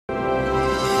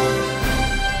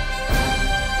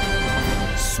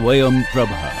Swayam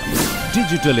Prabha.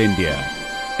 Digital India.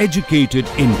 Educated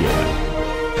India.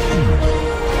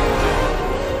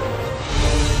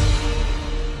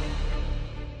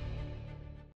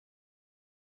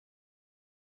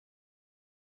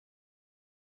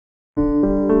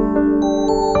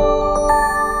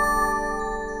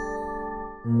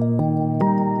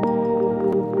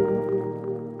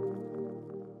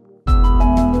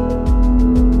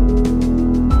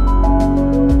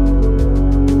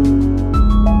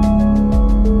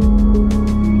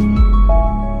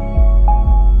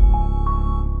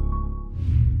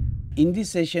 In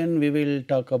this session, we will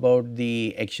talk about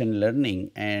the action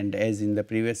learning, and as in the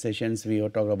previous sessions, we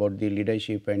have talked about the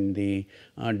leadership and the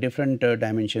different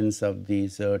dimensions of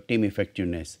this team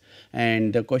effectiveness.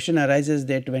 And the question arises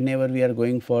that whenever we are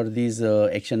going for this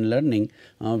action learning,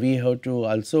 we have to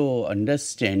also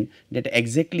understand that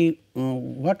exactly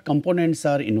what components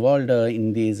are involved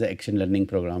in this action learning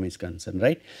program is concerned,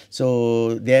 right.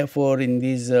 So, therefore, in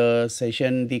this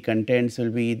session the contents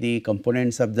will be the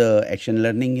components of the action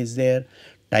learning is there,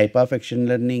 type of action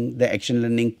learning, the action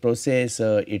learning process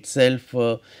itself,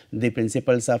 the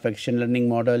principles of action learning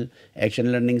model,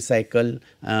 action learning cycle,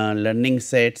 learning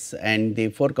sets, and the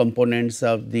 4 components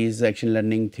of these action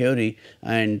learning theory,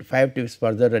 and 5 tips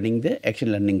for the running the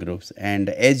action learning groups. And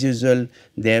as usual,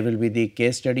 there will be the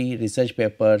case study, research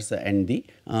papers, and the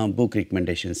book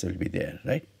recommendations will be there,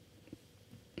 right.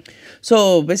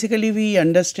 So, basically we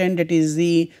understand that is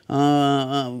the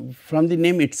from the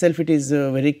name itself it is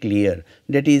very clear,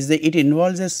 that is it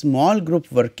involves a small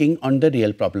group working on the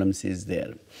real problems is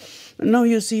there. Now,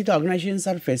 you see the organizations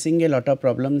are facing a lot of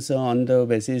problems on the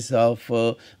basis of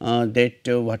that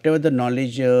whatever the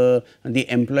knowledge the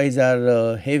employees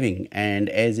are having, and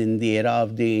as in the era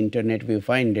of the internet we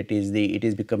find that is it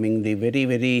is becoming the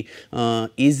very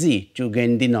easy to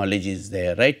gain the knowledge is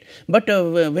there, right. But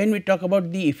when we talk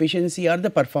about the efficiency or the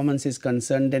performance is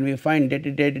concerned, then we find that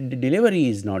the delivery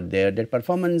is not there, that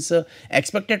performance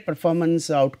expected performance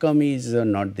outcome is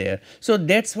not there. So,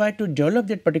 that is why to develop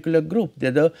that particular group,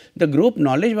 the group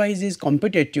knowledge wise is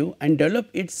competitive and develop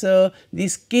its the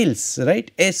skills,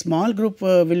 right. A small group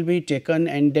will be taken,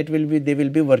 and that will be they will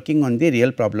be working on the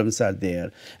real problems are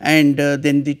there, and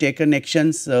then the taken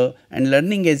actions and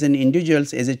learning as an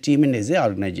individuals, as a team, and as a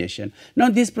organization. Now,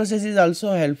 this process is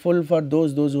also helpful for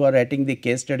those who are writing the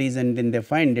case studies, and then they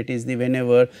find that is the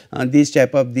whenever these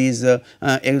type of these a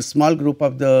small group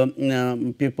of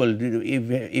the people,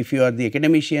 if you are the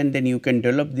academician, then you can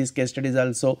develop these case studies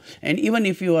also, and even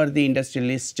if you are the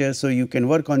industrialist, so you can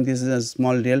work on these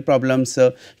small real problems,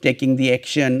 taking the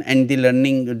action and the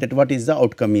learning that what is the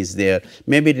outcome is there,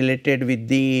 may be related with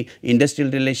the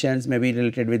industrial relations, may be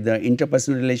related with the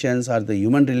interpersonal relations or the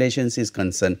human relations is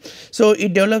concerned. So,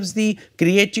 it develops the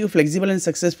creative, flexible and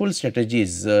successful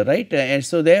strategies, right. And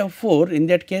so, therefore, in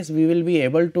that case we will be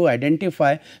able to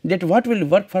identify that what will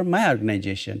work for my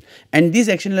organization, and this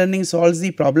action learning solves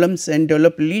the problems and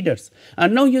develop leaders.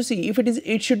 And now, you see, if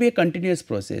it should be a continuous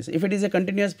process. If it is a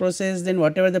continuous process, then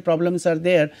whatever the problems are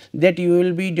there, that you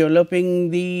will be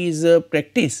developing these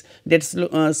practice, that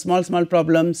small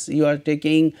problems you are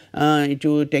taking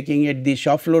taking at the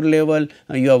shop floor level,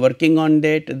 you are working on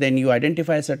that, then you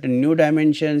identify certain new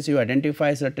dimensions, you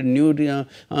identify certain new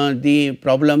the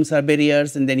problems or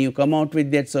barriers, and then you come out with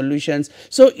that solutions.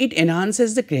 So, it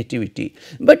enhances the creativity.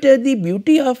 But the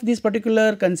beauty of this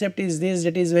particular concept is this,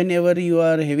 that is whenever you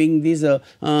are having this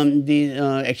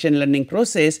the action learning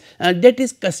process, that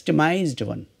is customized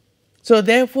one. So,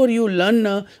 therefore, you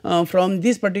learn from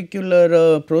this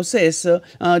particular process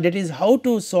that is how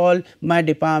to solve my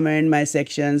department, my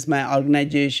sections, my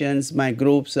organizations, my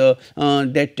groups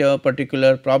that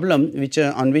particular problem which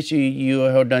on which you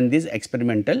have done this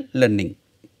experimental learning.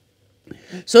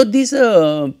 So, this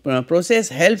process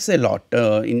helps a lot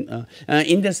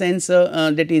in the sense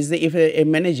that is if a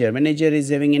manager is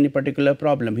having any particular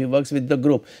problem, he works with the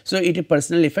group. So, it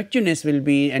personal effectiveness will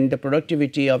be, and the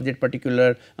productivity of that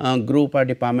particular group or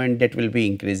department, that will be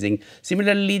increasing.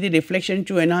 Similarly, the reflection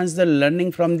to enhance the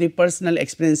learning from the personal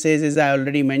experiences, as I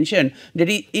already mentioned, that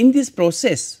is in this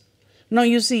process. Now,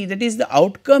 you see that is the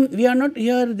outcome, we are not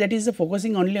here that is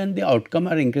focusing only on the outcome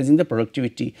or increasing the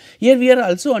productivity. Here we are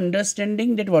also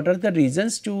understanding that what are the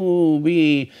reasons to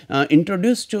be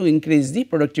introduced to increase the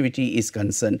productivity is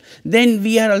concerned. Then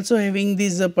we are also having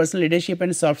this personal leadership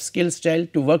and soft skill style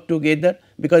to work together,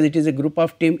 because it is a group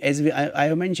of team, as I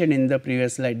have mentioned in the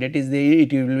previous slide, that is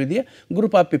it will be the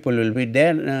group of people will be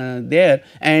there,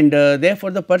 and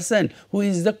therefore, the person who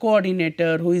is the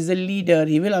coordinator, who is the leader,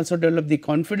 he will also develop the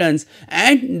confidence,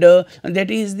 and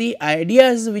that is the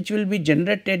ideas which will be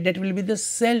generated, that will be the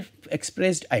self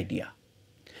expressed idea.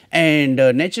 and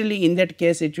naturally in that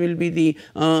case it will be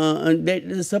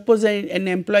the suppose an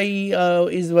employee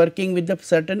is working with the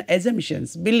certain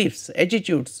assumptions, beliefs,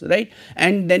 attitudes, right,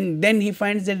 and then he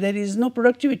finds that there is no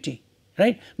productivity,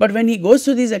 right. But when he goes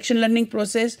through this action learning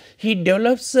process, he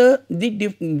develops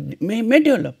may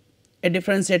develop a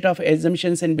different set of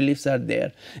assumptions and beliefs are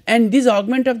there, and this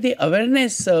augment of the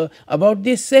awareness about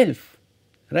the self,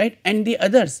 right, and the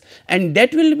others, and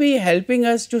that will be helping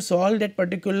us to solve that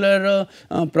particular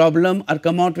problem or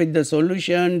come out with the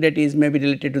solution that is maybe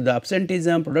related to the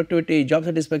absenteeism, productivity, job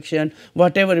satisfaction,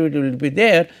 whatever it will be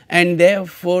there, and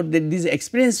therefore this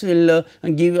experience will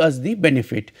give us the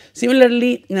benefit.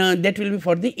 Similarly, that will be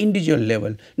for the individual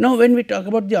level. Now, when we talk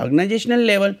about the organizational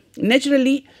level,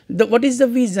 naturally what is the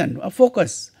vision or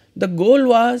focus? The goal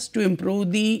was to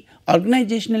improve the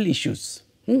organizational issues.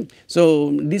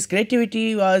 So, this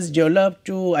creativity was developed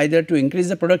to either to increase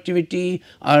the productivity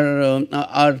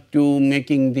or to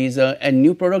making these a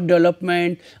new product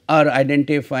development, or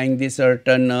identifying the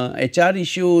certain HR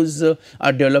issues, or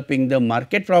developing the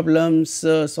market problems,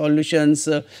 solutions.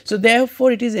 So,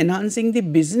 therefore, it is enhancing the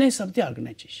business of the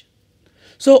organization.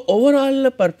 So, overall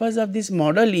purpose of this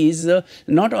model is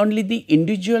not only the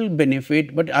individual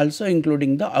benefit, but also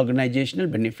including the organizational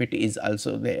benefit is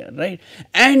also there, right.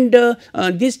 And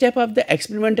this type of the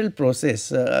experimental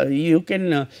process, you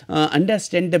can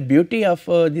understand the beauty of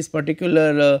this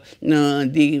particular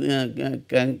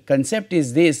concept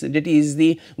is this, that is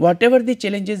the whatever the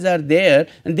challenges are there,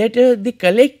 that the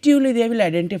collectively they will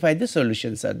identify the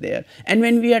solutions are there. And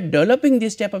when we are developing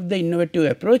this type of the innovative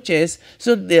approaches,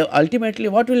 so ultimately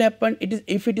what will happen? It is,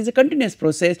 if it is a continuous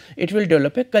process, it will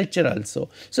develop a culture also.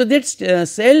 So, that is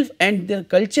self and the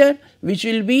culture which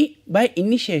will be by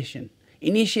initiation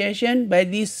by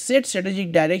these set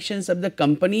strategic directions of the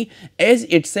company as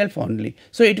itself only.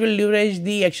 So, it will leverage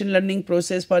the action learning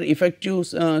process for effective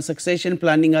succession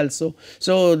planning also.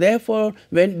 So, therefore,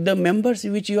 when the members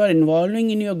which you are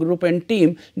involving in your group and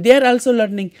team, they are also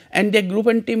learning, and the group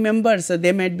and team members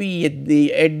they might be at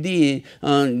the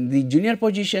junior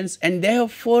positions, and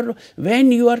therefore,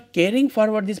 when you are carrying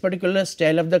forward this particular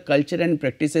style of the culture and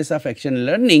practices of action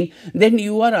learning, then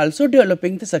you are also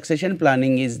developing the succession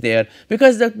planning is there.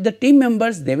 Because the team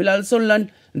members, they will also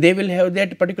learn, they will have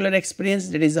that particular experience,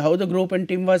 that is how the group and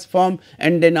team was formed,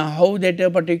 and then how that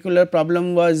particular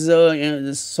problem was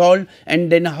solved, and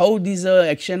then how this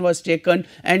action was taken,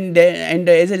 and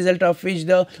as a result of which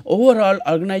the overall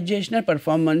organizational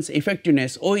performance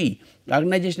effectiveness, OE,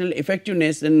 organizational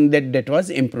effectiveness, and that was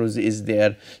improved is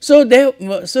there. So,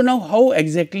 so now how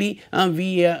exactly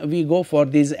we go for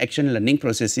these action learning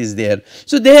processes there.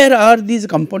 So, there are these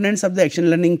components of the action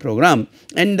learning program,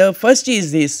 and the first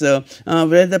is this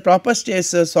where the proper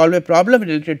steps solve a problem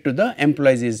related to the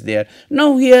employees is there.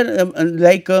 Now, here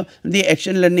like the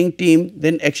action learning team,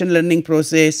 then action learning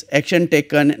process, action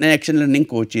taken, and action learning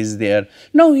coach is there.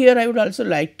 Now, here I would also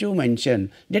like to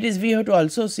mention, that is we have to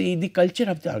also see the culture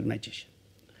of the organization.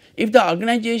 If the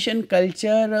organization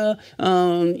culture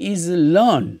is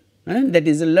learned, that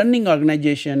is a learning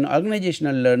organization,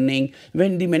 organizational learning,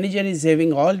 when the manager is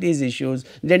having all these issues,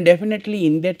 then definitely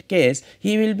in that case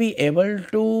he will be able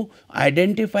to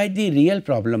identify the real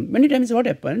problem. Many times what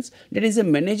happens, that is a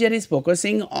manager is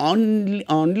focusing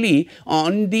only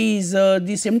on these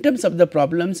the symptoms of the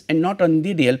problems and not on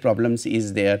the real problems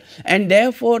is there, and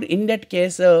therefore in that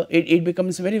case it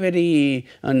becomes very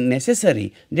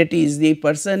necessary, that is the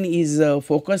person is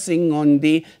focusing on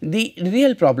the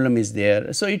real problem is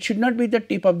there. So, it should not be the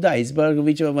tip of the iceberg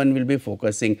which one will be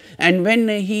focusing, and when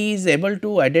he is able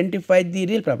to identify the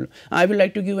real problem. I will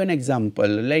like to give an example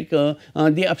like the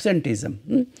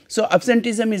absenteeism. So,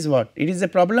 absenteeism is what? It is a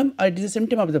problem or it is a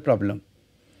symptom of the problem?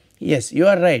 Yes, you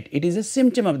are right, it is a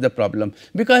symptom of the problem,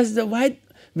 because why?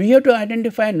 We have to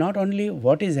identify not only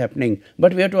what is happening,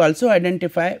 but we have to also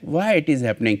identify why it is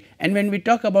happening, and when we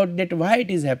talk about that why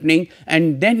it is happening,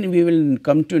 and then we will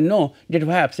come to know that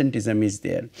why absenteeism is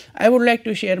there. I would like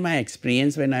to share my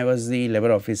experience when I was the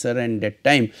labor officer, and that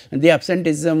time the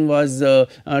absenteeism was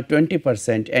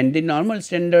 20%, and the normal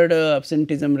standard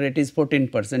absenteeism rate is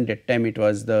 14%. That time it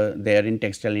was there in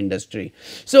textile industry.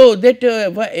 So, that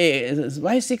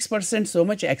why 6% so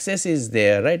much excess is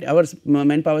there, right? Our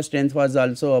manpower strength was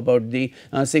also about the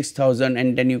 6,000,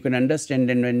 and then you can understand,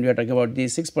 and when we are talking about the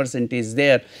 6% is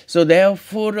there. So,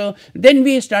 therefore, then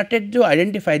we started to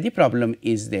identify the problem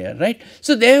is there, right.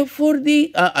 So, therefore,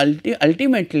 the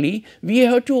ultimately we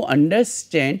have to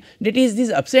understand that is this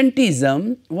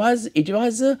absenteeism was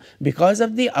because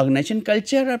of the organization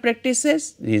culture or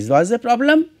practices, this was a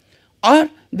problem,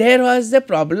 or there was the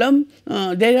problem,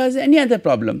 there was any other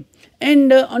problem.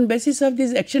 And on basis of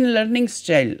this action learning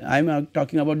style, I am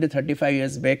talking about the 35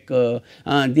 years back,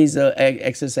 this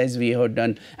exercise we have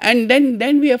done, and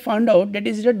then we have found out that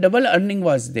is the double earning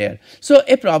was there. So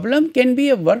a problem can be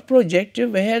a work project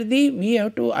where we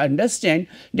have to understand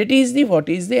that is what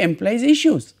is the employees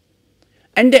issues,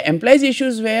 and the employees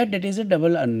issues where that is a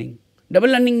double earning.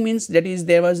 Double earning means that is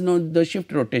there was no the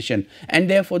shift rotation, and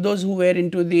therefore those who were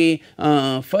into the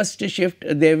first shift,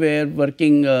 they were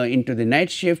working into the night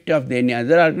shift of any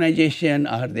other organization,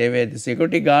 or they were the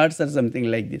security guards or something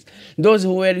like this. Those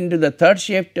who were into the third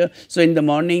shift, so in the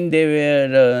morning they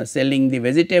were selling the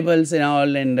vegetables and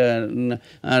all, and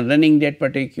running that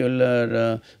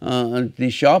particular the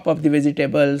shop of the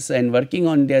vegetables and working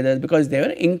on the others, because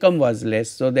their income was less.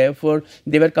 So therefore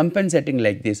they were compensating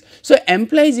like this. So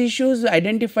employees issues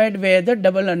identified where the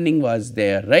double earning was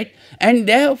there, right, and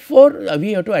therefore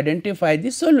we have to identify the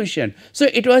solution. So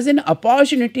it was an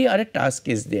opportunity or a task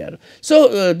is there.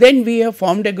 So then we have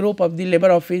formed a group of the labor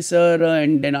officer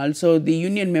and then also the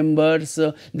union members,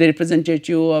 the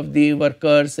representative of the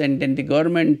workers, and then the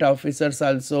government officers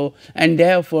also, and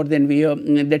therefore then we have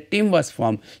the team was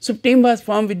formed. So team was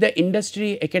formed with the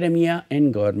industry, academia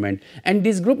and government, and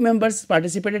these group members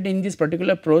participated in this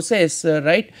particular process,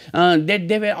 right, that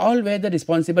they were all were the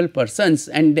responsible persons,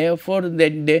 and therefore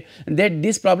that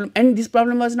this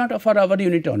problem was not for our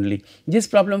unit only, this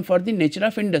problem for the nature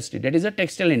of industry, that is a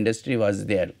textile industry was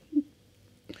there.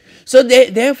 So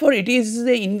therefore it is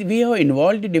we have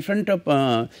involved the different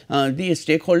the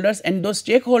stakeholders, and those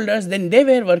stakeholders then they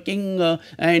were working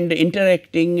and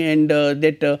interacting, and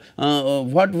that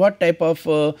what type of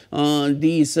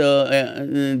these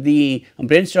the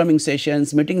brainstorming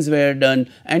sessions, meetings were done,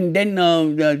 and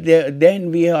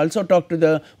then we also talked to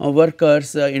the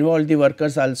workers, involved the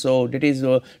workers also, that is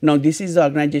now this is the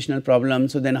organizational problem,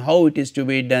 so then how it is to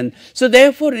be done. So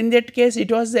therefore in that case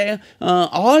it was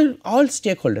all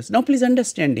stakeholders. Now please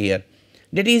understand here,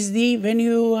 that is when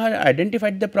you have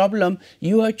identified the problem,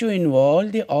 you have to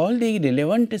involve all the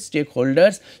relevant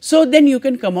stakeholders, so then you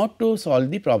can come out to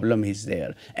solve the problem is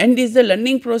there. And this is the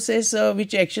learning process,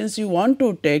 which actions you want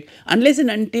to take, unless and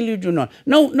until you do not.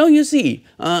 Now you see,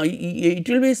 it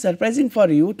will be surprising for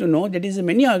you to know that is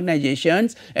many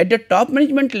organizations at the top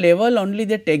management level only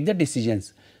they take the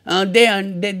decisions.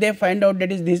 They find out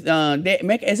that is this, they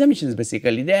make assumptions,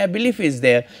 basically their belief is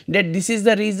there that this is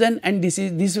the reason and this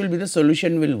will be the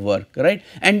solution will work, right.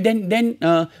 And then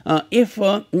if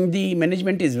the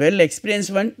management is well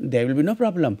experienced one, there will be no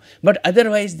problem, but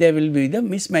otherwise there will be the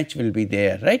mismatch will be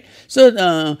there, right. So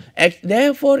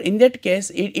therefore in that case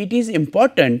it is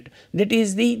important that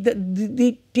is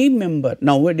the team member.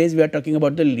 Nowadays we are talking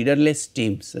about the leaderless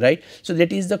teams, right. So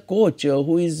that is the coach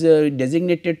who is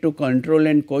designated to control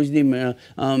and coach the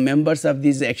members of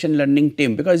this action learning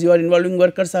team, because you are involving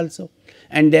workers also,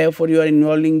 and therefore you are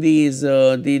involving these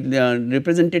the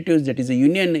representatives, that is a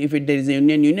union, if there is a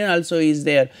union also is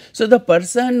there. So the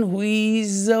person who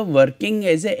is working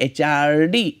as a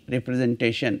HRD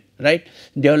representation, right,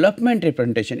 development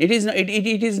representation, it is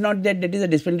not that is a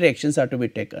disciplinary actions are to be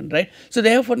taken, right. So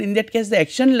therefore in that case the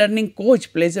action learning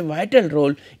coach plays a vital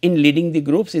role in leading the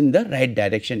groups in the right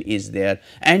direction is there.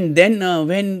 And then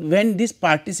when this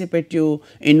participative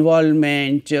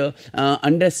involvement,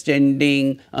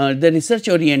 understanding, the research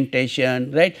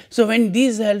orientation, right. So when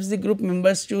these helps the group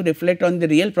members to reflect on the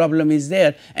real problem is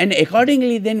there, and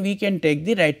accordingly then we can take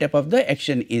the right type of the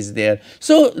action is there.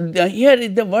 So here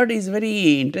the word is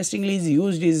very interestingly is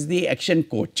used is the action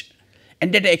coach,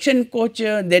 and that action coach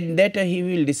that he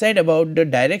will decide about the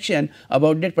direction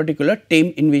about that particular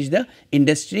team in which the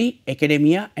industry,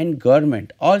 academia and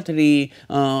government, all three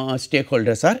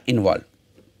stakeholders are involved.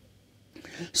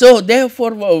 So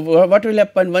therefore what will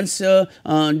happen once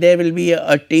there will be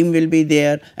a team will be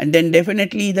there, and then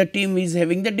definitely the team is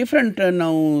having the different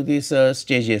now these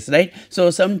stages, right.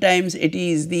 So sometimes it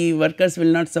is the workers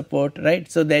will not support,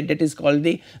 right. So that is called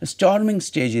the storming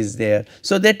stage is there.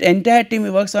 So that entire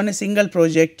team works on a single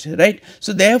project, right.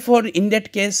 So therefore in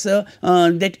that case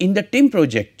that in the team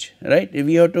project, right,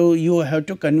 you have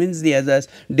to convince the others,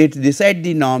 decide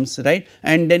the norms, right,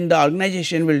 and then the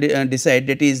organization will decide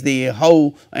that is the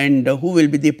how and who will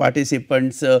be the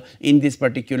participants in this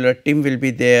particular team will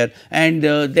be there, and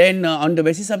then on the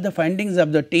basis of the findings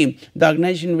of the team, the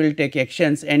organization will take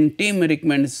actions and team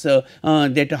recommends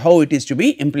that how it is to be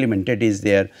implemented is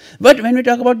there. But when we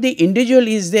talk about the individual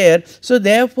is there, so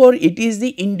therefore it is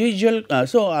the individual,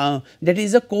 that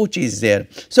is the coach is there.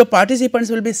 So participants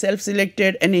will be self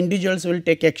selected and individuals will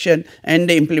take action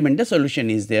and implement the solution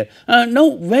is there. Now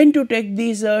when to take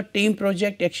these team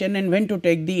project action and when to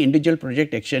take the individual project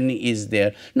project action is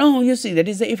there. Now you see that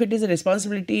is if it is a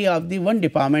responsibility of the one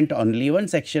department only, one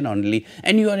section only,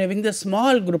 and you are having the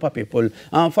small group of people,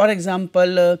 for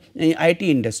example, in IT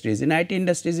industries. In IT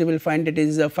industries, you will find it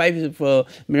is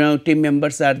 5 team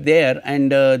members are there,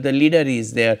 and the leader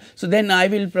is there. So then I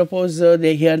will propose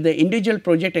here the individual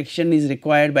project action is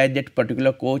required by that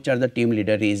particular coach or the team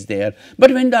leader is there.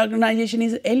 But when the organization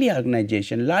is early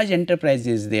organization, large enterprise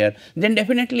is there, then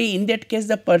definitely in that case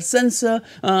the persons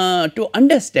to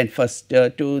understand first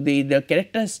to the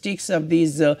characteristics of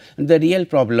these the real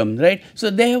problem, right. So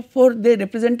therefore the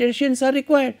representations are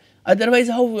required. Otherwise,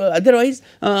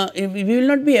 we will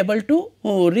not be able to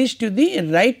reach to the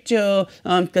right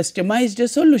customized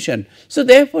solution. So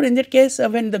therefore, in that case,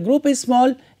 when the group is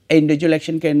small, individual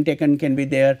action can be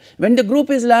there. When the group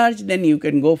is large, then you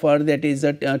can go for that is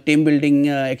a team building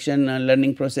action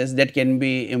learning process that can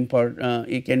be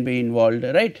it can be involved,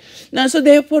 right. Now, so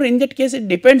therefore, in that case it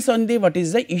depends on the what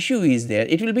is the issue is there.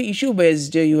 It will be issue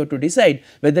based, you have to decide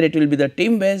whether it will be the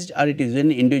team based or it is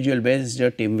an individual based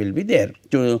team will be there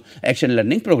to action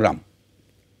learning program.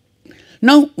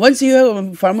 Now, once you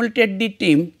have formulated the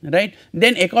team, right,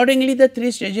 then accordingly the 3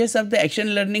 stages of the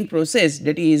action learning process,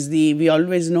 that is the we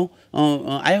always know,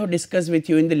 I have discussed with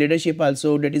you in the leadership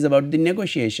also, that is about the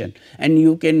negotiation, and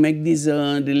you can make this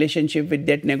relationship with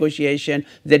that negotiation,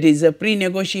 that is a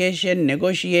pre-negotiation,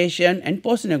 negotiation and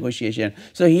post-negotiation.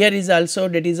 So, here is also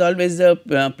that is always a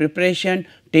preparation,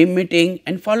 team meeting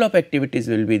and follow up activities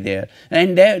will be there,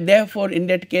 and therefore, in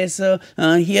that case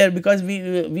here because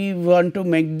we want to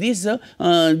make this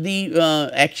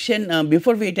the action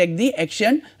before we take the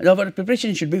action, our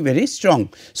preparation should be very strong.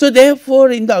 So, therefore,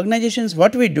 in the organizations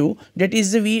what we do, that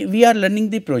is we are learning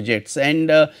the projects and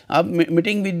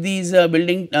meeting with these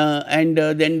building and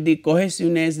then the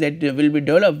cohesiveness that will be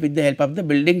developed with the help of the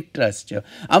building trust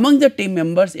among the team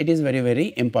members, it is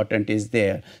very important is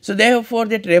there. So, therefore,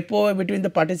 that rapport between the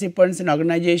participants and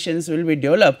organizations will be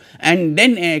developed, and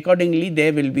then accordingly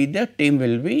there will be the team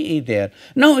will be there.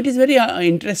 Now, it is very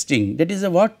interesting, that is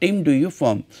what team do you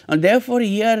form, and therefore,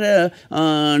 here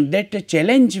that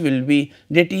challenge will be,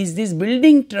 that is this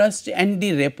building trust and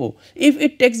the rapport. If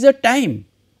it takes the time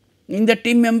in the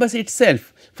team members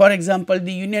itself, for example,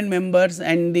 the union members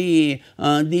and the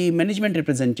management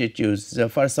representatives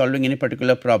for solving any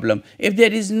particular problem, if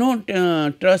there is no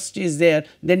trust is there,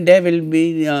 then there will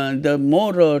be the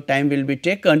more time will be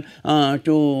taken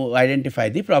to identify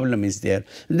the problem is there.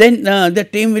 Then the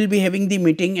team will be having the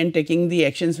meeting and taking the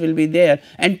actions will be there,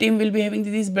 and team will be having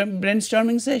this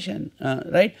brainstorming session,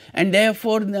 right, and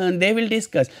therefore they will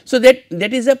discuss. So,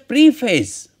 that is a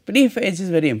pre-phase. Pre-phase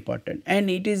is very important, and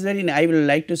it is very, I will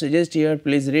like to suggest here,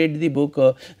 please read the book,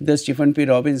 the Stephen P.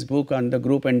 Robbins book on the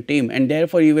group and team, and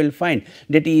therefore you will find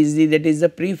that is the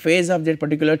pre-phase of that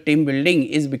particular team building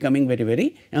is becoming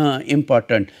very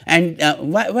important. And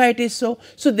why it is so?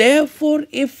 So, therefore,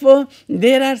 if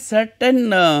there are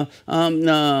certain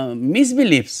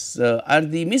misbeliefs or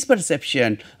the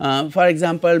misperception, for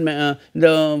example,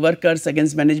 the workers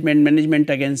against management,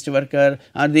 management against worker,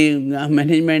 or the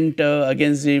management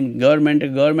against the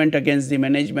government against the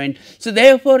management. So,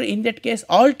 therefore, in that case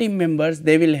all team members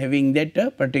they will having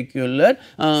that particular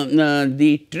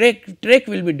the track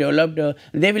will be developed,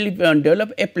 they will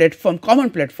develop a platform, common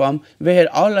platform where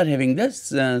all are having the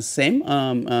same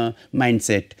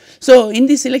mindset. So, in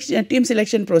the selection team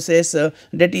selection process,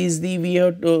 that is the we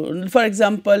have to, for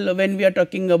example, when we are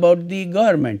talking about the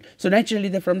government, so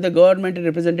naturally from the government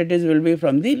representatives will be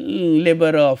from the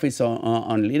labor office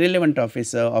only, relevant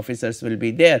officers will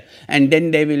be there, and then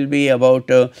they will be about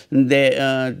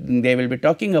they will be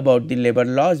talking about the labor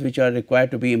laws which are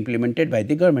required to be implemented by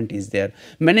the government is there.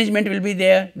 Management will be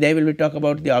there, they will be talk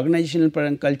about the organizational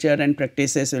culture and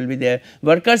practices will be there.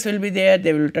 Workers will be there,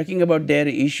 they will be talking about their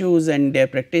issues and their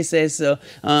practices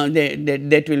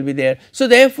that will be there. So,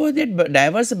 therefore, that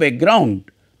diverse background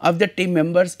of the team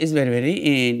members is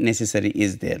very necessary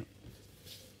is there.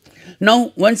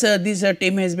 Now, once this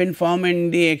team has been formed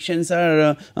and the actions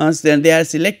are they are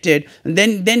selected,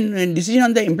 then decision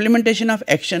on the implementation of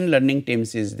action learning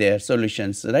teams is there,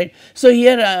 solutions, right. So,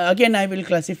 here again I will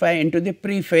classify into the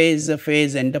pre-phase,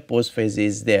 phase and the post-phase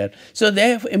is there. So,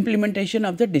 the implementation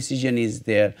of the decision is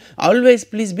there. Always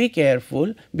please be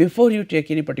careful before you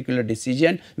take any particular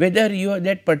decision, whether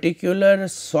that particular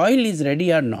soil is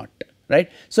ready or not. Right.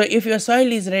 So, if your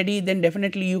soil is ready, then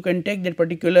definitely you can take that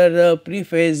particular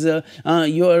pre-phase,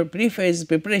 your pre-phase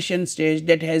preparation stage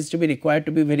that has to be required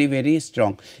to be very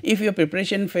strong. If your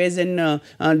preparation phase and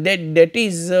that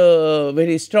is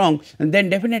very strong, then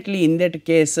definitely in that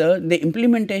case the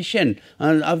implementation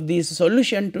of this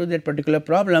solution to that particular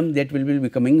problem, that will be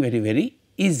becoming very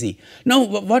easy. Now,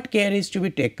 what care is to be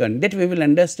taken, that we will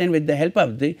understand with the help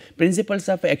of the principles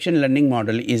of action learning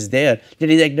model is there, that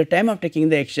is at the time of taking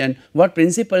the action what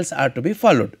principles are to be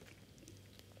followed.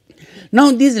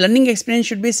 Now, this learning experience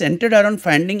should be centered around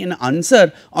finding an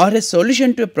answer or a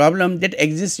solution to a problem that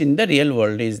exists in the real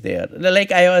world is there.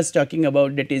 Like I was talking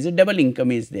about, that is a double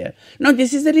income is there. Now,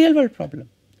 this is the real world problem.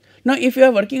 Now, if you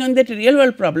are working on that real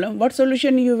world problem, what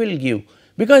solution you will give?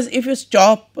 Because if you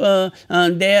stop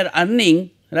their earning,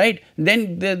 right,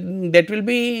 then that will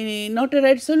be not a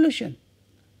right solution.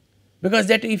 Because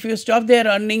that if you stop their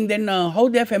earning, then how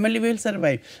their family will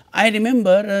survive. I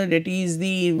remember that is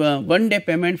the 1 day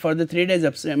payment for the 3 days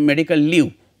of medical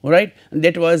leave, right,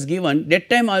 that was given. That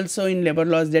time also in labour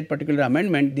laws, that particular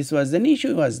amendment, this was an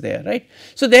issue was there, right.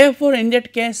 So, therefore, in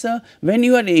that case when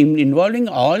you are involving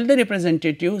all the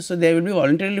representatives, so they will be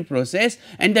voluntarily processed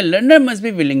and the learner must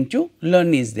be willing to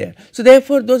learn is there. So,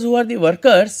 therefore, those who are the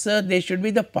workers they should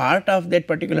be the part of that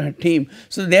particular team.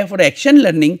 So, therefore, action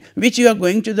learning which you are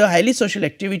going to the highly social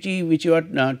activity which you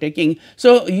are taking.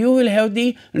 So, you will have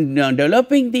the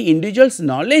developing the individual's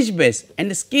knowledge base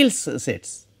and skills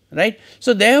sets, right.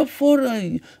 So, therefore,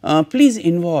 please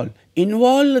involve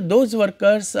those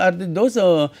workers or those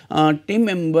team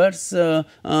members,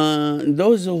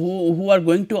 those who are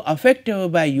going to affect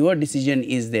by your decision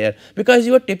is there, because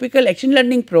your typical action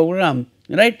learning program,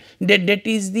 right, that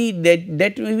is the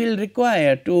that we will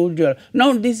require to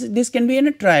now this can be on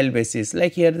a trial basis,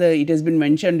 like here it has been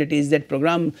mentioned, that is that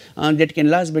program that can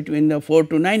last between the 4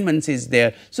 to 9 months is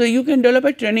there. So, you can develop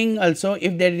a training also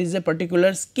if there is a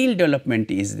particular skill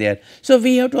development is there. So,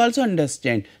 we have to also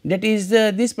understand that is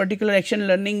this particular action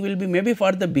learning will be maybe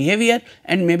for the behavior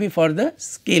and maybe for the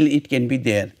skill it can be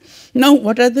there. Now,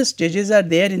 what are the stages are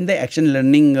there in the action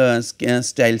learning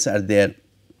styles are there.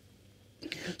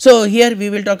 So, here we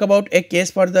will talk about a case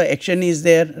for the action is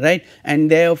there, right, and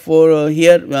therefore,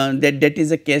 here that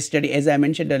is a case study, as I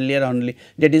mentioned earlier only,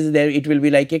 that is there, it will be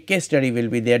like a case study will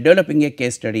be there, developing a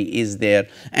case study is there,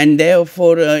 and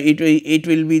therefore, it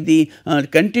will be the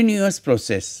continuous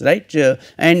process, right,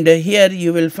 and here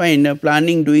you will find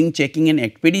planning, doing, checking and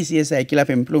act, PDCA cycle of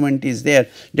improvement is there,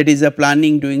 that is a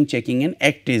planning, doing, checking and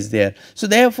act is there. So,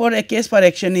 therefore, a case for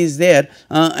action is there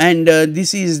and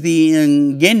this is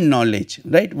the gain knowledge,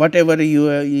 right, whatever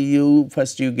you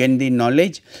first you gain the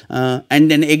knowledge and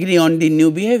then agree on the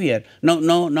new behavior.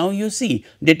 Now you see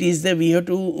that is the we have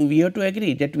to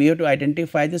agree that we have to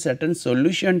identify the certain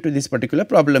solution to this particular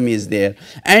problem is there,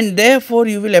 and therefore,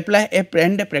 you will apply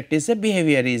and practice a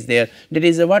behavior is there, that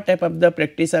is what type of the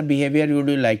practice or behavior would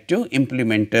you like to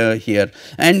implement here,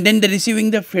 and then the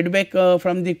receiving the feedback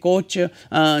from the coach,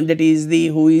 that is the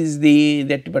who is the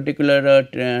that particular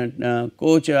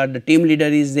coach or the team leader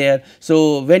is there.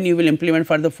 So, when you will implement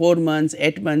for the 4 months,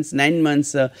 8 months, 9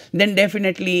 months, then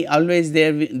definitely always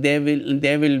there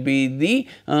will be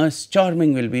the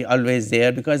storming will be always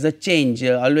there, because the change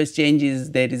always change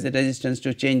is there is a resistance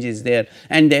to change is there,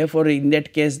 and therefore, in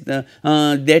that case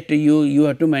that you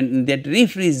have to that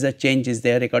refreeze the change is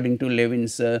there according to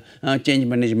Levin's change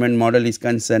management model is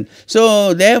concerned.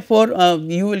 So, therefore,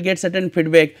 you will get certain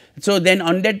feedback. So, then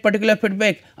on that particular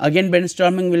feedback again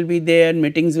brainstorming will be there,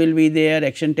 meetings will be there,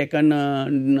 action taken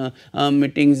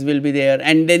meetings will be there,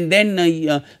 and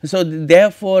then so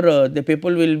therefore, the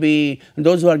people will be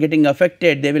those who are getting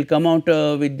affected, they will come out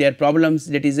with their problems,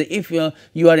 that is if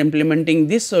you are implementing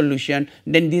this solution,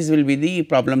 then these will be the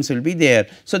problems will be there.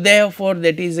 So, therefore,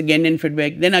 that is again in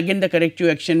feedback, then again the corrective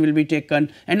action will be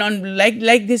taken, and on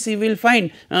like this you will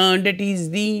find that is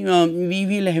the we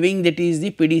will having that is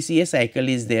the PDCA cycle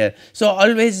is there. So,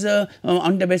 always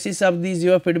on the basis of this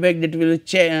your feedback, that will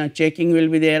checking will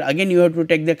be there, again you have to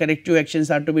take the corrective actions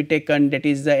are to be taken, that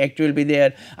is the act will be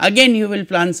there, again you will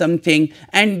plan something,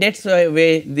 and that is the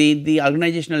way the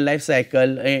organizational life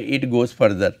cycle it goes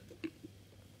further.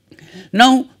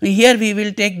 Now, here we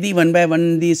will take the one by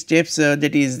one the steps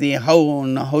that is the how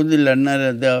the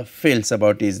learner the feels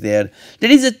about is there, that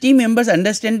is the team members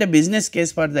understand the business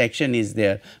case for the action is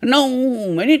there. Now,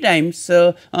 many times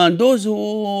those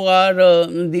who are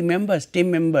the members,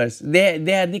 team members, they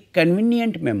are the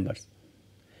convenient members.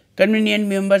 Convenient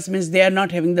members means they are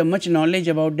not having the much knowledge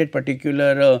about that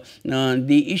particular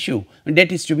the issue,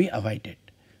 that is to be avoided.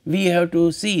 we have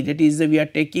to see, that is we are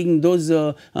taking those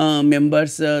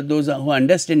members, those who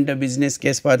understand the business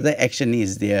case for the action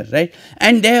is there, right.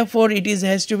 And therefore, it is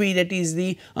has to be, that is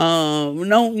the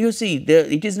now you see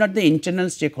it is not the internal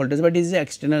stakeholders, but it is the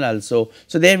external also.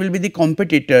 So, there will be the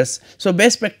competitors. So,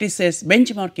 best practices,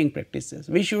 benchmarking practices,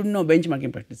 we should know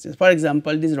benchmarking practices. For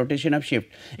example, this rotation of shift,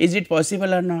 is it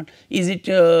possible or not, is it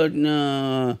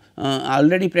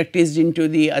already practiced into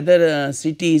the other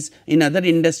cities, in other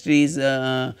industries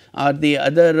or the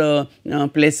other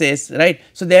places, right.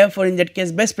 So, therefore, in that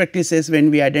case best practices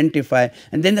when we identify,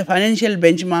 and then the financial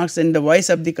benchmarks and the voice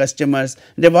of the customers,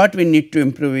 what we need to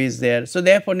improve is there. So,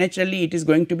 therefore, naturally it is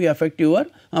going to be affect your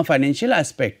financial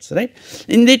aspects, right.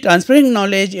 In the transferring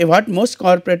knowledge, what most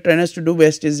corporate trainers to do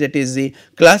best is, that is the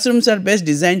classrooms are best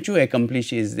designed to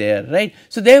accomplish is there, right.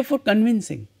 So, therefore,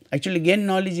 convincing. Actually, gain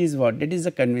knowledge is what? That is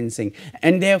the convincing,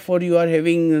 and therefore, you are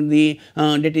having the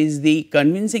that is the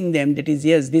convincing them, that is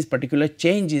yes, this particular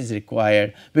change is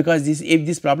required, because this, if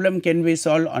this problem can be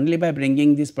solved only by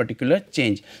bringing this particular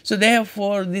change. So,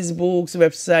 therefore, these books,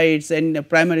 websites and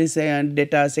primary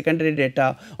data, secondary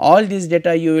data, all this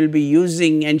data you will be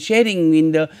using and sharing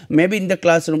in the, maybe in the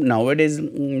classroom. Nowadays,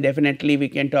 definitely we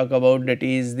can talk about, that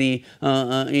is the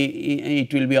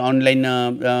it will be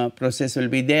online process will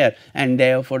be there, and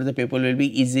therefore, the people will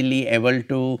be easily able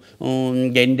to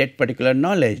gain that particular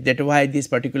knowledge, that why this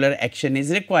particular action is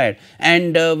required,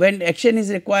 and when action is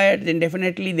required, then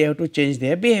definitely they have to change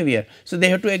their behavior. So, they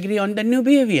have to agree on the new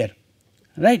behavior,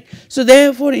 right. So,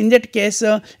 therefore, in that case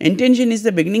intention is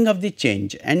the beginning of the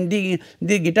change, and the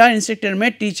guitar instructor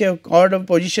may teach a chord of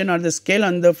position or the scale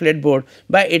on the fretboard.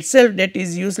 By itself, that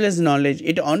is useless knowledge,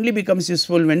 it only becomes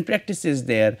useful when practice is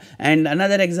there. And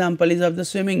another example is of the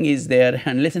swimming is there,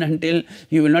 unless and until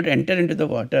you will not enter into the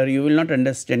water, you will not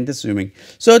understand the swimming.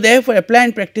 So, therefore, apply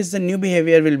and practice the new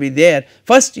behavior will be there.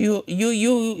 First, you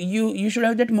should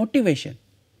have that motivation,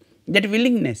 that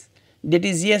willingness, that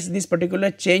is yes, this particular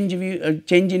change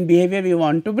change in behavior we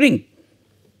want to bring.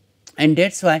 And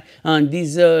that is why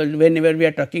these whenever we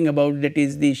are talking about, that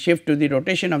is the shift to the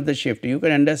rotation of the shift, you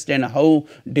can understand how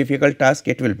difficult task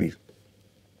it will be.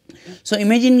 So,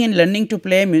 imagining and learning to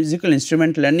play a musical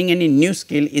instrument, learning any new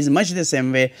skill is much the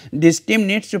same way. This team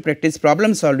needs to practice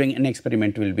problem solving, and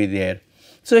experiment will be there.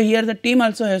 So, here the team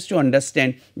also has to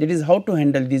understand, that is how to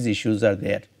handle these issues are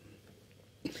there.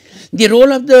 The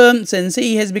role of the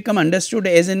sensei has become understood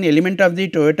as an element of the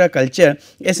Toyota culture.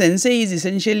 A sensei is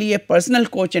essentially a personal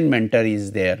coach and mentor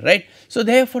is there, right. So,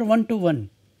 therefore, one to one.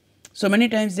 So, many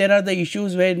times there are the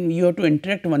issues where you have to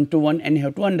interact one to one and you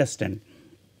have to understand.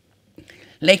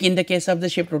 Like in the case of the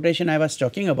shift rotation I was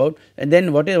talking about,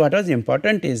 then what was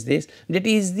important is this, that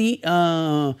is the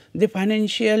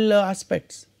financial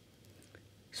aspects.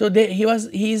 So,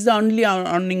 he is the only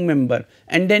earning member,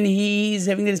 and then he is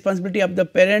having the responsibility of the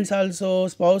parents also,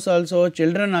 spouse also,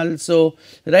 children also,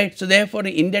 right. So, therefore,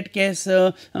 in that case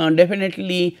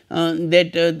definitely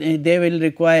that they will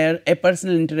require a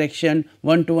personal interaction,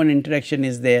 one to one interaction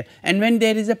is there, and when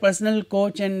there is a personal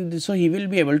coach, and so he will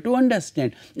be able to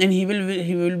understand, and he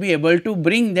will be able to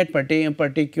bring that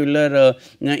particular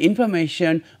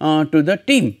information to the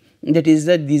team. That is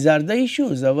that these are the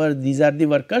issues, these are the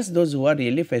workers, those who are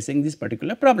really facing these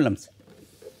particular problems.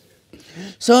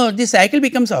 So, the cycle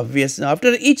becomes obvious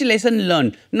after each lesson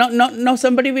learned. Now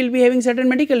somebody will be having certain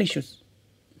medical issues.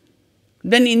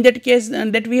 Then in that case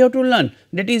that we have to learn,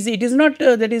 that is it is not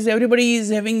that is everybody is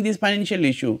having this financial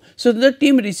issue. So, the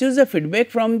team receives the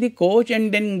feedback from the coach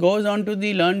and then goes on to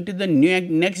the learn to the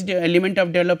next element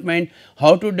of development,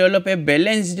 how to develop a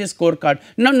balanced scorecard.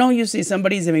 Now you see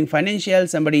somebody is having financial,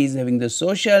 somebody is having the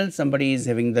social, somebody is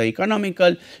having the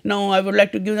economical. Now, I would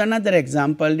like to give another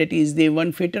example, that is the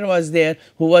one fitter was there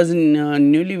who was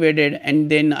newly wedded,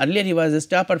 and then earlier he was a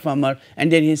star performer,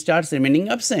 and then he starts remaining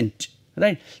absent.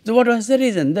 Right. So, what was the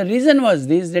reason? The reason was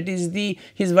this, that is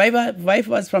his wife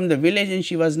was from the village, and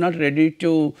she was not ready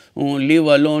to live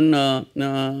alone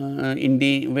in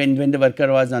the when the worker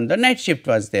was on the night shift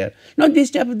was there. Now, these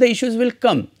type of the issues will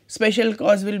come, special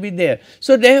cause will be there.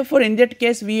 So, therefore, in that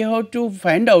case we have to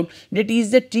find out that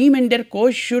is the team and their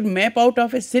coach should map out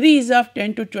of a series of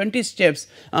 10 to 20 steps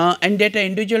and that an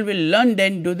individual will learn,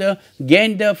 then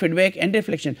gain the feedback and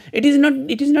reflection. It is not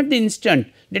the instant,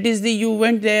 that is the you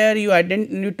went there,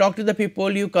 you talk to the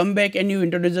people, you come back and you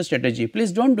introduce a strategy.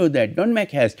 Please do not do that, do not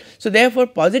make haste. So, therefore,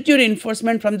 positive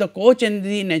reinforcement from the coach and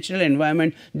the natural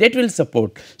environment, that will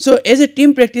support. So, as a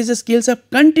team practice the skills of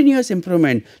continuous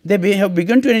improvement, they have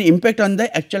begun to impact on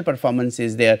the actual performance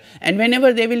is there, and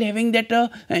whenever they will having that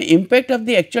impact of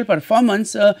the actual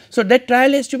performance, so that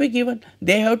trial has to be given.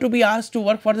 They have to be asked to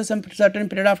work for the some certain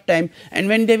period of time, and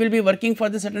when they will be working for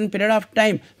the certain period of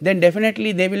time, then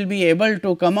definitely they will be able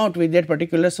to come out with that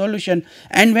particular solution,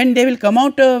 and when they will come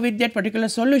out with that particular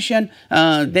solution,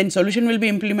 then solution will be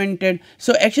implemented.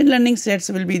 So action learning sets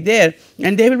will be there,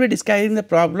 and they will be describing the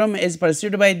problem as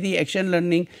pursued by the action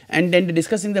learning, and then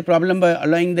discussing the problem by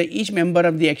allowing the each member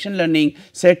of the action learning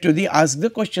set to the ask the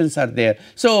questions are there.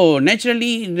 So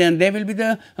naturally then there will be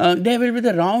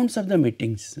the rounds of the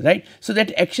meetings, right. So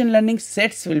that action learning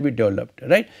sets will be developed,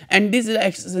 right, and these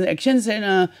actions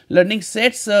and learning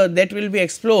sets that will be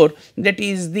explored, that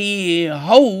is the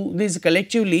how this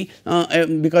collectively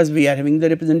because we are having the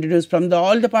representatives from the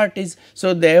all the parties.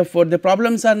 So therefore the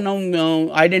problems are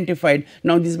now identified.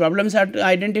 Now these problems are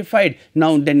identified.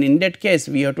 Now then in that case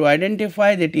we have to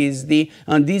identify, that is the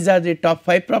these are the top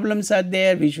 5 problems are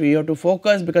there which we have to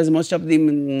focus, because most of the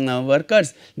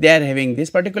workers they are having this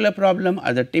particular problem,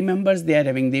 other team members they are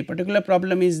having the particular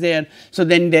problem is there. So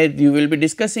then there you will be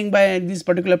discussing by these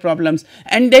particular problems,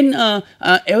 and then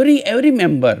every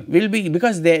member will be,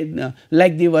 because they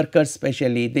like the workers,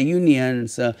 especially the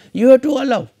unions, you have to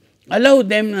allow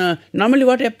them. Normally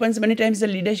what happens, many times the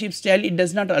leadership style, it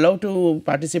does not allow to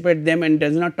participate them and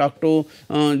does not talk to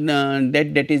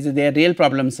that is their real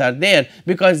problems are there,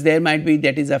 because there might be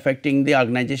that is affecting the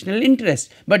organizational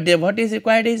interest, but what is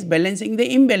required is balancing the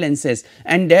imbalances,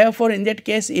 and therefore in that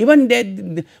case even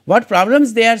that what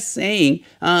problems they are saying,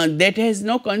 that has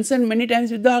no concern many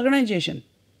times with the organization,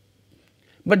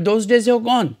 but those days have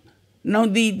gone. Now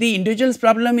the individual's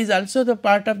problem is also the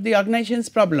part of the organization's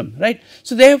problem, right.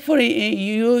 So therefore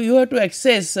you have to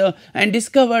access and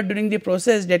discover during the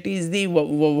process, that is the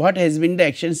what has been the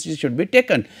actions should be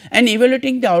taken, and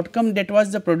evaluating the outcome that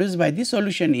was the produced by the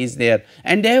solution is there,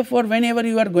 and therefore whenever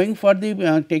you are going for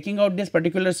the taking out this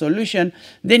particular solution,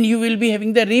 then you will be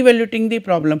having the re-evaluating the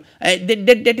problem.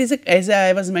 That is as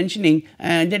I was mentioning,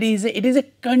 that is it is a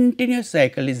continuous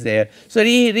cycle is there. So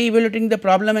re-evaluating the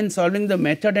problem and solving the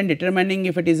method and determining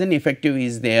if it is an effective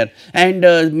is there, and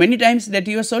many times that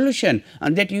your solution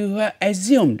that you have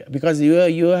assumed, because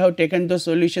you have taken those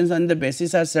solutions on the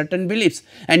basis of certain beliefs,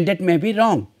 and that may be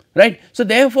wrong, right. So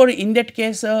therefore in that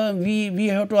case we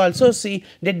have to also see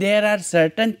that there are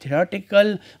certain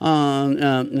theoretical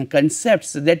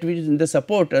concepts that the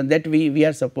support that we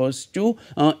are supposed to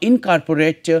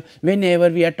incorporate whenever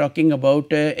we are talking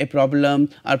about a problem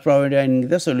or providing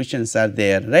the solutions are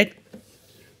there, right.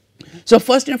 So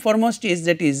first and foremost is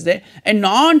that is a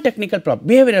non-technical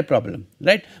behavioral problem,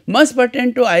 right, must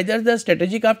pertain to either the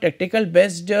strategic or tactical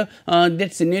based that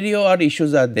scenario or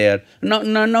issues are there.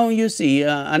 Now you see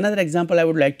another example I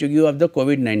would like to give of the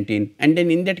COVID-19, and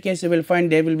then in that case you will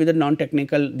find there will be the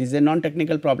non-technical, this is a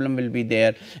non-technical problem will be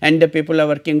there, and the people are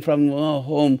working from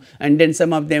home, and then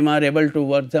some of them are able to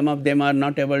work, some of them are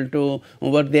not able to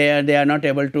work, they are not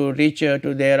able to reach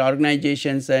to their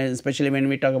organizations, especially when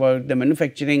we talk about the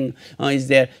manufacturing is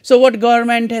there. So what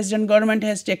government has done, government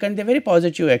has taken the very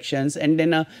positive actions, and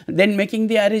then making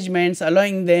the arrangements,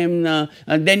 allowing them,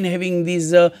 then having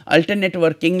these alternate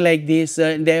working like this,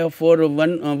 therefore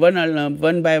one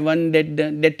by one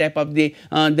that type of the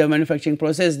manufacturing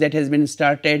process that has been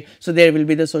started. So there will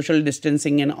be the social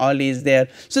distancing and all is there.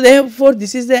 So therefore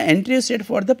this is the entry set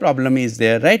for the problem is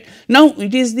there, right. Now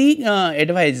it is the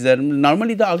advisor,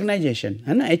 normally the organization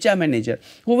and HR manager,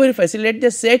 who will facilitate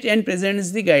the set and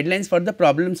presents the guidelines for the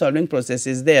problem solving process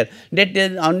is there, that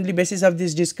on the basis of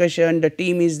this discussion the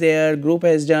team is there, group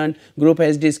has done, group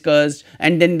has discussed,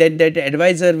 and then that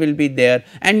advisor will be there,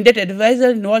 and that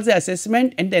advisor involves the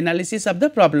assessment and the analysis of the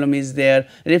problem is there,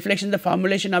 reflection the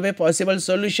formulation of a possible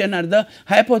solution or the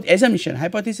assumption.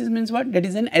 Hypothesis means what? That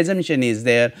is an assumption is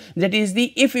there, that is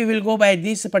the if we will go by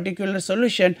this particular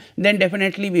solution, then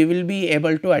definitely we will be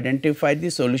able to identify the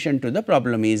solution to the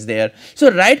problem is there.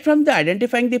 So right from the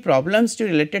identifying the problems to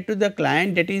related to the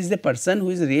client, that is the person who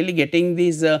is really getting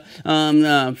these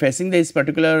facing this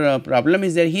particular problem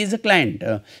is there, he is a client.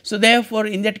 So therefore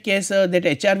in that case that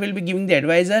HR will be giving the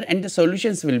advisor and the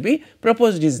solutions will be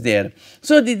proposed is there.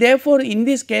 So therefore in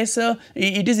this case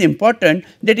it is important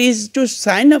that is to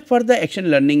sign up for the action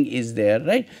learning is there,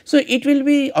 right. So it will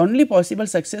be only possible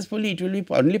successfully, it will be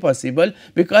only possible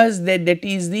because it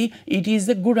is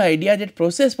the good idea that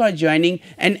process for joining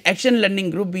an action learning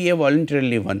group be a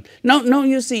voluntarily one. Now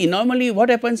you see normally what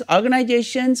happens,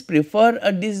 organizations prefer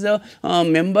these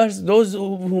members, those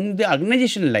whom the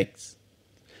organization likes.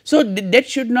 So, that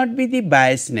should not be the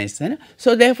biasness.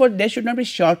 So, therefore, there should not be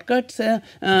shortcuts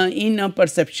in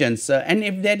perceptions, and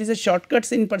if there is a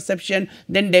shortcuts in perception,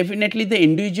 then definitely the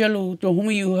individual to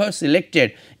whom you have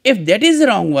selected, if that is the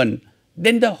wrong one,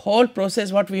 then the whole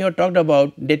process what we have talked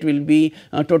about, that will be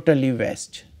totally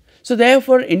waste. So,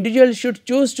 therefore, individual should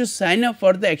choose to sign up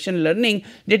for the action learning,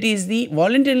 that is the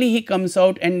voluntarily he comes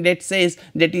out and that says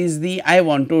that is the I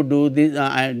want to do this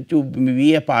to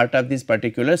be a part of this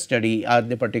particular study or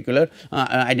the particular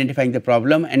identifying the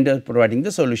problem and providing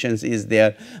the solutions is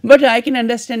there. But I can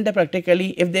understand that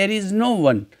practically if there is no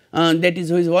one that is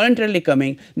who is voluntarily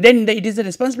coming, then it is the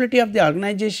responsibility of the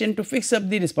organization to fix up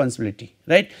the responsibility,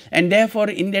 right. And therefore,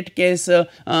 in that case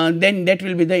then that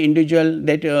will be the individual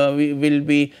that will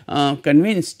be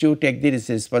convinced to take the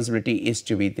responsibility is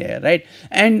to be there, right.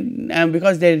 And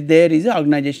because there is a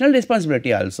organizational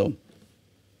responsibility also.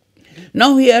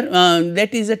 Now, here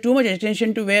that is too much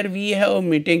attention to where we have a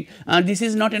meeting, this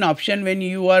is not an option when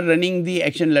you are running the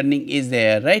action learning is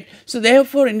there, right. So,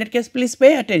 therefore, in that case please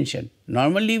pay attention.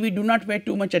 Normally we do not pay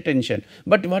too much attention,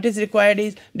 but what is required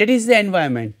is that is the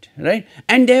environment, right.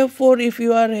 And therefore, if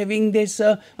you are having this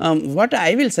what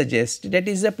I will suggest, that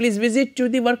is please visit to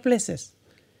the workplaces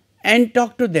and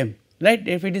talk to them, right,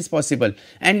 if it is possible.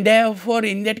 And therefore,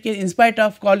 in that case, in spite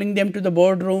of calling them to the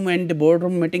boardroom and the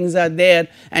boardroom meetings are there,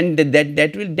 and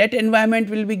that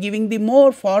environment will be giving the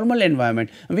more formal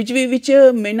environment, which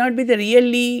may not be the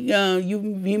really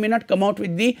we may not come out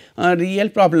with the real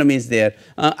problem is there.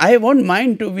 I won't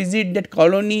mind to visit that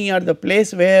colony or the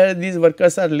place where these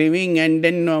workers are living, and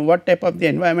then what type of the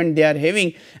environment they are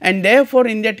having, and therefore,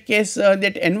 in that case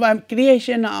that environment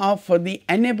creation of the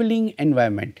enabling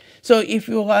environment. So, if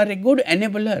you are a good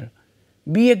enabler,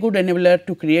 be a good enabler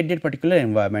to create that particular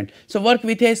environment. So, work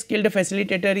with a skilled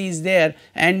facilitator is there,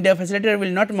 and the facilitator will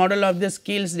not model of the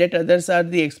skills that others are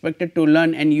the expected to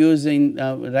learn and use in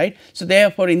right. So,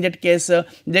 therefore, in that case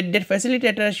that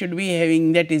facilitator should be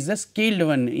having that is the skilled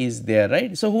one is there,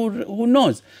 right. So, who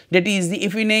knows that is the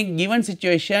if in a given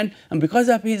situation because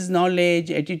of his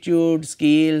knowledge, attitude,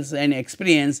 skills and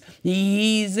experience,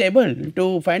 he is able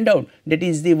to find out that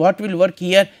is the what will work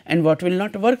here and what will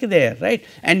not work there, right.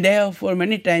 And therefore,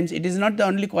 many times it is not the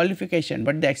only qualification,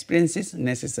 but the experience is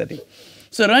necessary.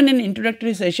 So, run an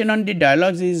introductory session on the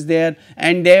dialogues is there,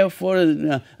 and therefore,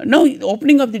 now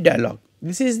opening of the dialogue,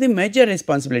 this is the major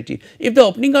responsibility. If the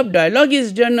opening of dialogue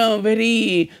is done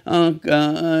very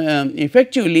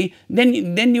effectively,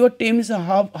 then your teams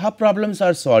how problems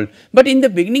are solved. But in the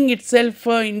beginning itself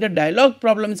in the dialogue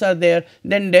problems are there,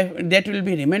 then that will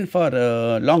be remain for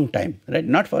a long time, right,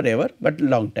 not forever, but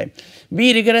long time.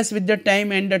 Be rigorous with the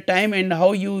time and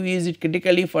how you use it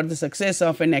critically for the success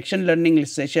of an action learning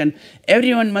session.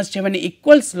 Everyone must have an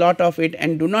equal slot of it,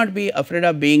 and do not be afraid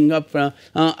of being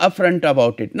upfront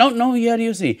about it. Now here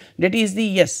you see that is the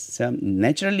yes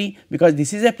naturally, because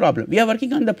this is a problem, we are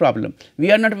working on the problem,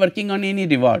 we are not working on any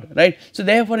reward, right. So,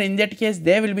 therefore, in that case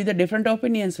there will be the different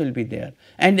opinions will be there,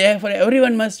 and therefore,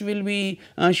 everyone will be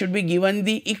should be given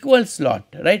the equal slot,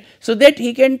 right. So, that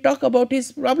he can talk about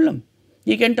his problem.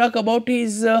 He can talk about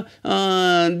his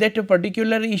that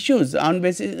particular issues on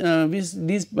basis which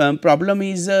this problem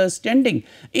is standing.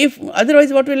 If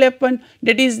otherwise what will happen,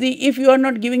 that is the if you are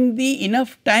not giving the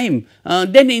enough time,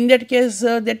 then in that case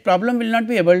that problem will not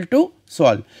be able to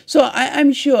solve. So, I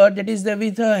am sure that is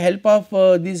with the help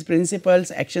of these principles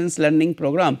actions learning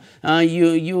program,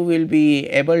 you will be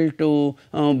able to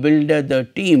build the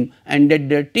team, and that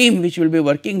the team which will be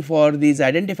working for these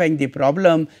identifying the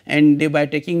problem, and by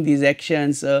taking these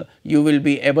actions you will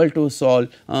be able to solve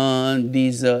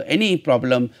these any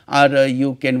problem, or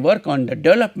you can work on the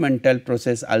developmental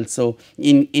process also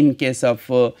in case of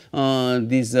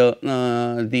these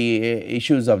the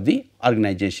issues of the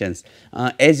organizations.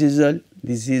 As usual,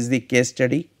 this is the case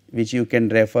study which you can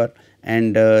refer,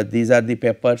 and these are the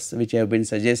papers which have been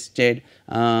suggested.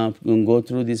 Go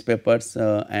through these papers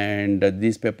and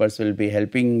these papers will be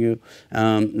helping you,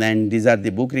 and these are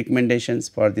the book recommendations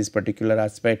for these particular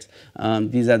aspects.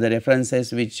 These are the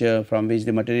references which from which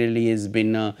the material has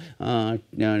been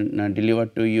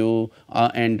delivered to you,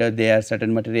 and there are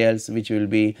certain materials which will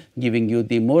be giving you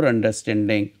the more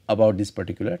understanding about this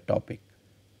particular topic.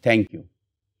 Thank you.